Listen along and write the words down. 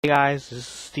Hey guys, this is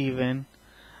Steven,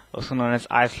 also known as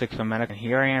iSlick from Medic, and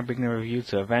here I am bringing a review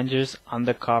to Avengers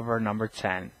Undercover number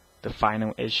 10, the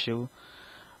final issue,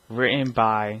 written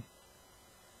by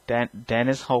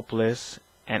Dennis Hopeless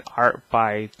and art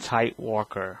by Tite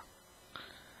Walker.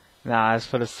 Now, as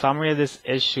for the summary of this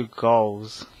issue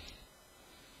goes,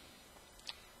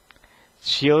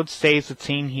 S.H.I.E.L.D. saves the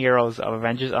teen heroes of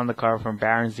Avengers Undercover from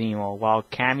Baron Zemo, while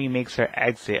Cammy makes her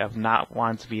exit of not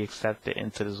wanting to be accepted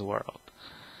into this world.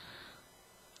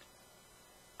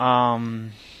 Now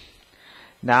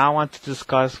I want to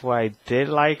discuss what I did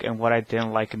like and what I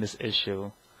didn't like in this issue.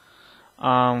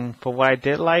 For what I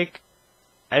did like,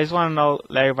 I just want to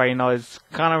let everybody know it's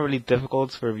kind of really difficult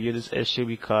to review this issue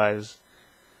because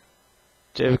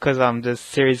this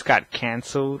series got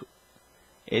canceled.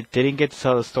 It didn't get to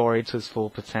tell the story to its full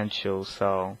potential,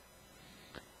 so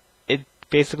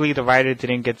basically the writer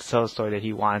didn't get to tell the story that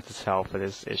he wanted to tell for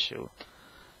this issue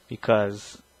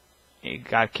because it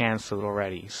got canceled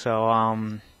already. So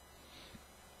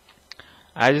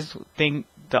I just think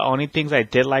the only things I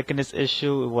did like in this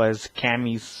issue was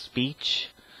Cammy's speech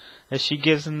that she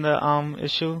gives in the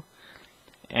issue,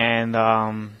 and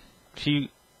the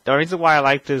reason why I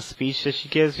like this speech that she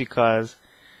gives because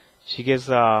she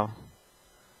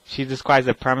describes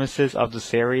the premises of the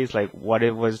series, like what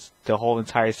it was, the whole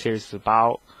entire series is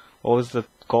about, what was the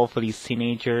goal for these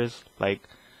teenagers, like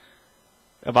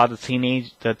about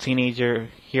the teenager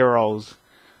heroes,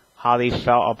 how they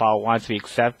felt about wanting to be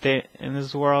accepted in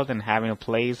this world and having a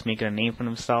place, making a name for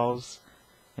themselves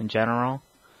in general.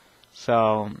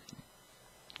 So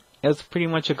it was pretty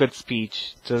much a good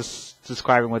speech, just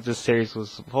describing what this series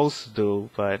was supposed to do,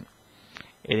 but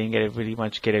it didn't really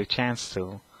much get a chance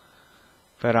to.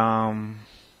 But I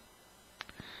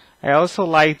also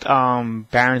liked Baron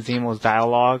Zemo's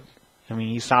dialogue. I mean,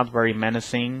 he sounds very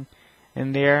menacing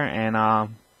in there, and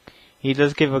he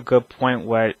does give a good point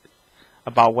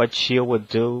about what S.H.I.E.L.D. would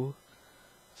do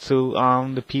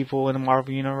to the people in the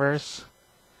Marvel Universe.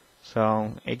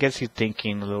 So it gets you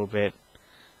thinking a little bit.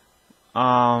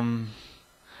 I'm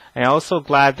also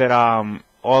glad that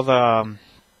all the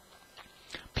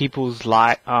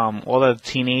all the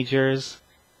teenagers,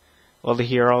 all the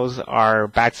heroes are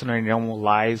back to their normal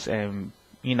lives and,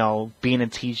 you know, being a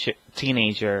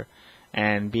teenager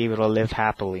and be able to live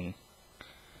happily.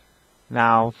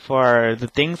 Now, for the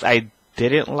things I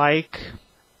didn't like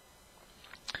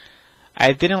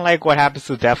what happens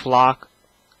to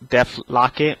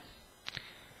Locket.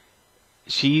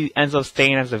 She ends up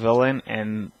staying as a villain,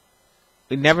 and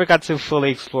we never got to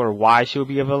fully explore why she would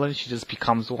be a villain. She just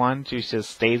becomes one. She just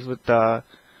stays with the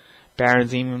Baron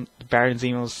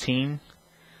Zemo's team.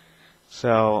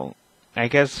 So I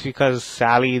guess because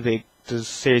sadly the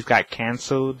series got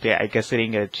canceled, I guess they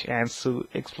didn't get a chance to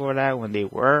explore that when they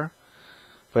were.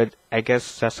 But I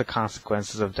guess that's the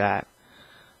consequences of that.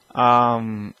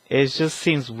 It just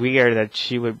seems weird that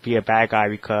she would be a bad guy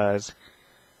because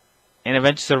in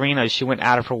Avengers Arena she went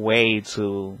out of her way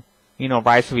to, you know,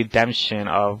 rise to redemption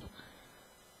of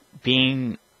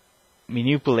being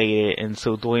manipulated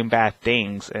into doing bad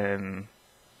things, and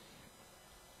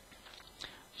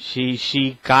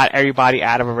she got everybody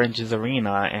out of Avengers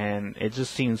Arena, and it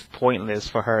just seems pointless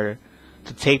for her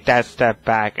to take that step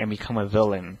back and become a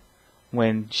villain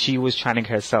when she was trying to get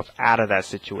herself out of that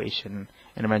situation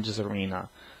in Avengers Arena.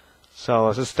 So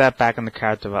it's a step back in the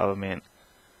character development.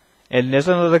 And there's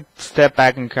another step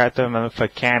back in character development for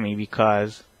Cammy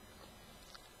because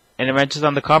in Avengers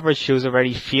Undercover she was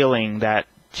already feeling that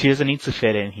she doesn't need to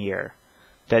fit in here.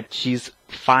 That she's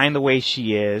fine the way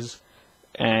she is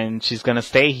and she's gonna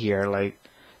stay here,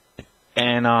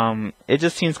 and it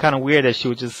just seems kinda weird that she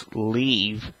would just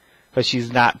leave because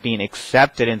she's not being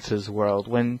accepted into this world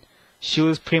when she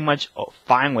was pretty much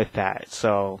fine with that.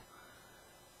 So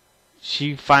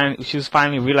she was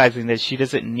finally realizing that she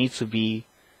doesn't need to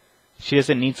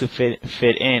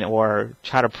fit in or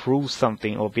try to prove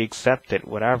something or be accepted,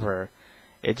 whatever.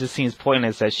 It just seems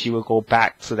pointless that she would go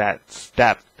back to that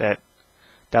step that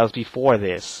was before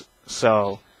this.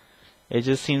 So it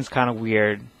just seems kind of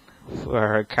weird for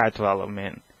her character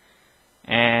development.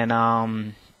 And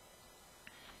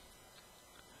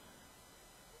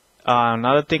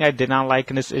another thing I did not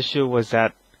like in this issue was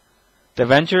that the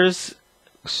Avengers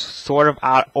sort of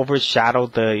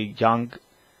overshadowed the young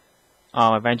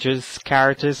Avengers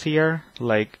characters here.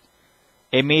 Like,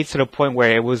 it made to the point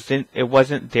where it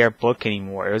wasn't their book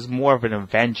anymore. It was more of an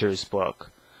Avengers book,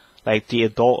 like the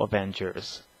adult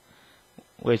Avengers,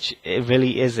 which it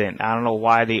really isn't. I don't know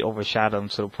why they overshadowed them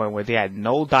to the point where they had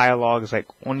no dialogue. It's like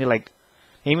only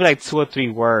maybe 2 or 3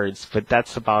 words, but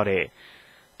that's about it.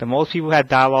 The most people who had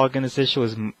dialogue in this issue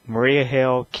was Maria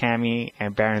Hill, Cammy,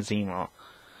 and Baron Zemo,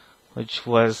 which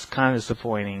was kind of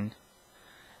disappointing.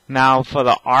 Now, for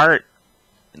the art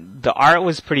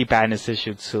was pretty bad in this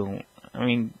issue too. I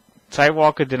mean, Ty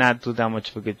Walker did not do that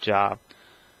much of a good job.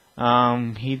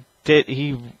 He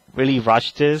really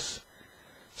rushed this.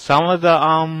 Some of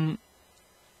the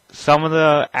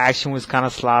action was kind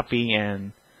of sloppy,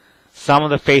 and some of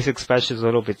the face expressions were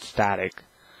a little bit static.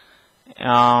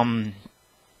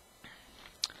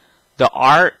 The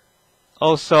art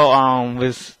also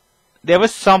there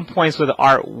was some points where the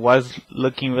art was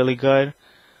looking really good,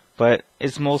 but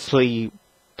it's mostly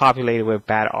populated with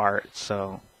bad art,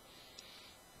 so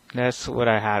that's what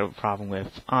I had a problem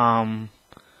with.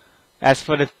 As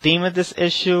for the theme of this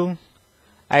issue,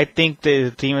 I think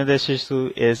the theme of this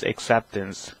issue is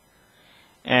acceptance.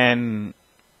 And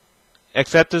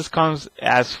acceptance comes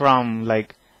as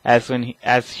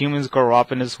humans grow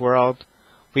up in this world,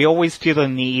 we always feel the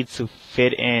need to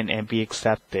fit in and be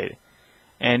accepted.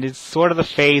 And it's sort of the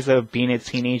phase of being a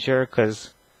teenager,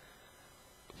 because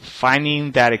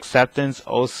finding that acceptance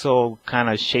also kind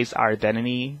of shapes our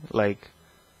identity, like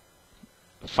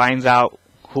finds out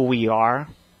who we are.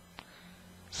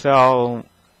 So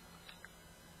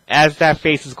as that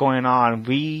phase is going on,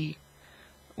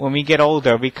 when we get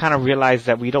older, we kind of realize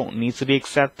that we don't need to be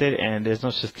accepted and there's no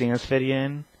such thing as fitting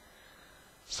in.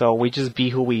 So we just be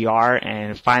who we are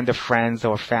and find the friends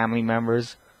or family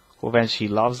members who eventually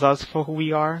loves us for who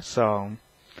we are. So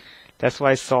that's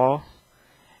what I saw.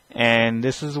 And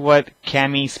this is what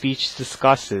Cammy's speech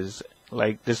discusses.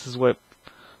 Like, this is what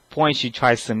point she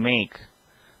tries to make.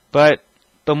 But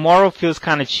the moral feels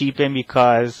kind of cheapened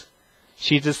because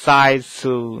she decides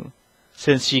to,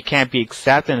 since she can't be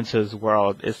accepted into this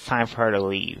world, it's time for her to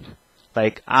leave.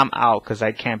 Like, I'm out because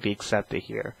I can't be accepted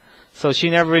here. So she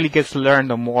never really gets to learn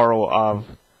the moral of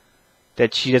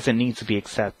that she doesn't need to be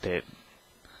accepted.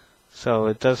 So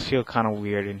it does feel kind of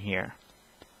weird in here.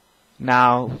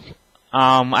 Now,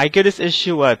 I give this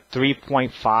issue a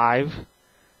 3.5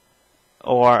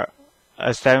 or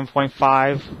a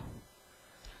 7.5.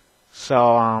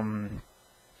 So, I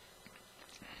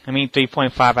mean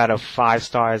 3.5 out of 5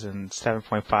 stars and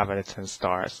 7.5 out of 10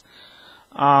 stars.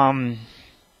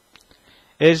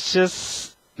 It's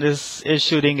just, this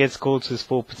issue didn't get to go to its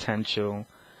full potential.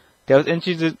 There was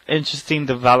interesting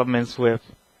developments with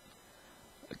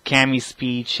Cammy's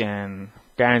speech and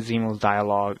Baron Zemo's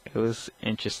dialogue. It was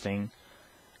interesting.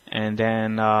 And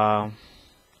then,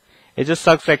 it just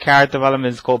sucks that character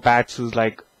developments go back to,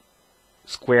 like,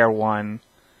 square one.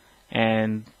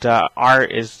 And the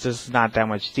art is just not that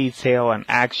much detail and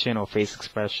action or face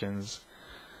expressions.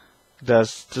 The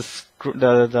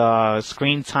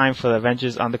screen time for the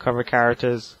Avengers Undercover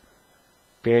characters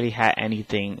barely had any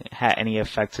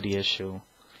effect to the issue.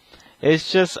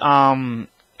 It's just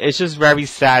very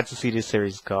sad to see this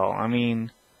series go. I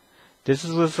mean, this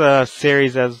was a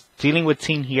series that's dealing with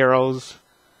teen heroes,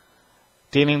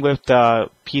 dealing with the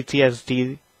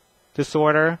PTSD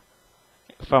disorder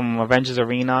from Avengers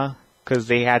Arena, because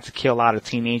they had to kill a lot of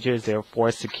teenagers. They were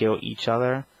forced to kill each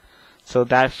other. So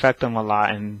that affected them a lot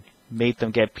and made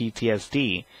them get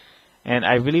PTSD. And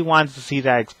I really wanted to see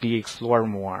that be explored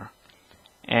more.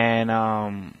 And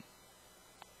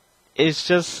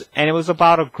it was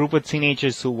about a group of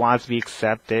teenagers who want to be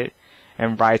accepted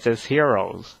and rise as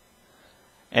heroes.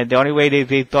 And the only way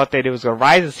they thought that it was going to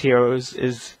rise as heroes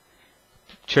is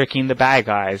tricking the bad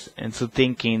guys into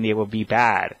thinking they would be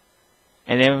bad.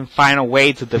 And then find a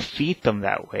way to defeat them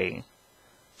that way.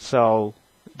 So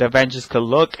the Avengers could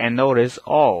look and notice,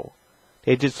 oh,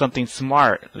 they did something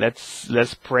smart.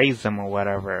 Let's praise them or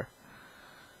whatever.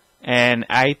 And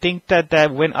I think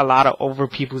that went a lot over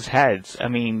people's heads. I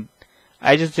mean,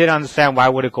 I just didn't understand why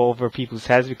would it go over people's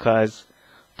heads, because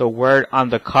the word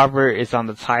undercover is on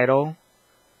the title.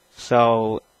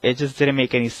 So it just didn't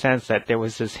make any sense that there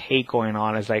was this hate going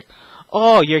on. It's like,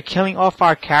 oh, you're killing off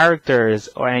our characters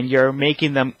and you're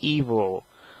making them evil,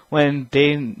 when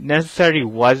they necessarily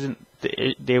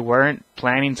they weren't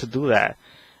planning to do that.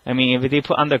 I mean, if they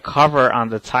put undercover on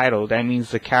the title, that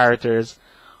means the characters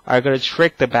are going to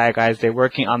trick the bad guys. They're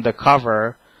working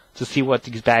undercover to see what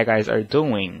these bad guys are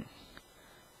doing.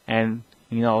 And,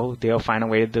 they'll find a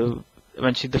way to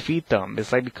eventually defeat them.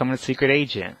 It's like becoming a secret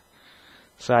agent.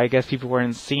 So I guess people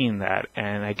weren't seeing that.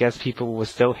 And I guess people were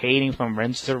still hating from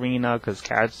Avengers Arena because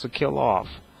characters were killed off.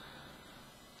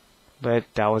 But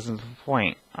that wasn't the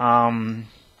point.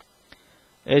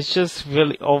 It's just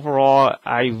really, overall,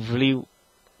 I really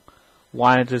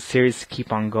wanted the series to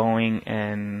keep on going,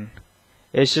 and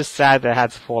it's just sad that it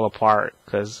had to fall apart,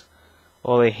 because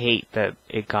all the hate that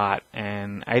it got.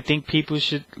 And I think people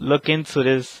should look into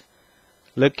this,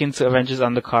 look into Avengers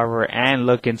Undercover and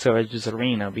look into Avengers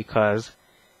Arena, because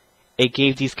it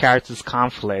gave these characters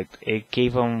conflict. It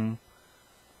gave them,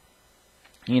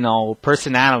 you know,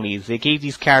 personalities. It gave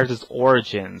these characters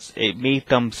origins. It made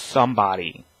them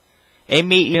somebody. It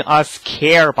made us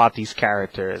care about these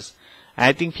characters. And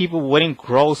I think people wouldn't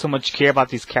grow so much care about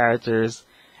these characters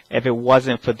if it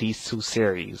wasn't for these two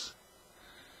series.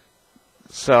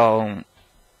 So,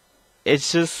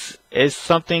 it's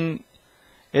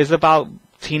about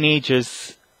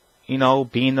teenagers, you know,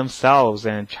 being themselves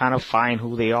and trying to find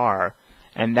who they are.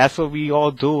 And that's what we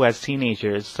all do as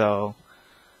teenagers. So,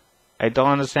 I don't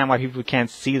understand why people can't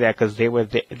see that, because they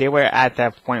were at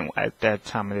that point at that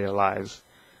time of their lives.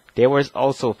 They were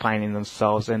also finding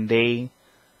themselves, and they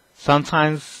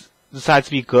sometimes decide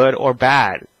to be good or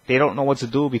bad. They don't know what to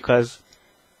do because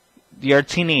you're a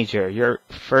teenager. You're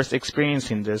first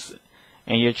experiencing this,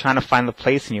 and you're trying to find a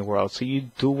place in your world. So you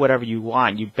do whatever you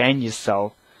want. You bend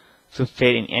yourself to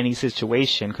fit in any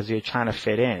situation because you're trying to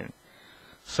fit in.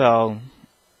 So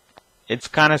it's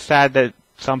kind of sad that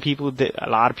a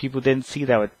lot of people didn't see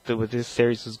that with this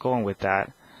series was going with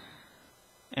that.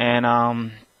 And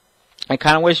I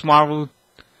kind of wish Marvel,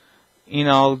 you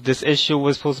know, this issue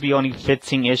was supposed to be only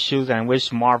 15 issues, and I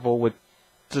wish Marvel would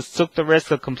just took the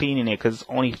risk of completing it, because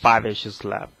only 5 issues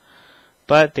left.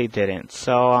 But they didn't.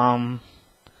 So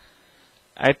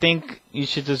I think you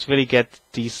should just really get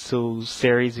these two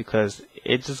series, because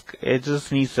it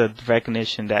just needs a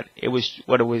recognition that it was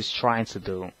what it was trying to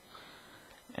do.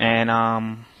 And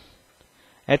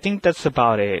I think that's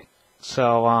about it.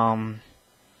 So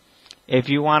if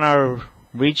you wanna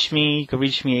reach me, you can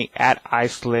reach me at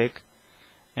iSlick,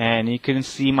 and you can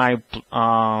see my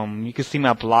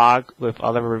blog with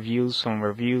other reviews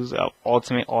of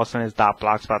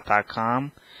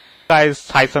ultimateawesomeness.blogspot.com. Guys,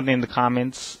 type something in the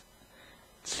comments.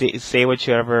 Say what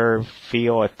you ever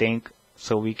feel or think,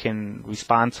 so we can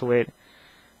respond to it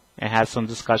and have some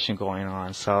discussion going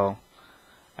on. So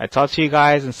I talk to you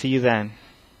guys and see you then.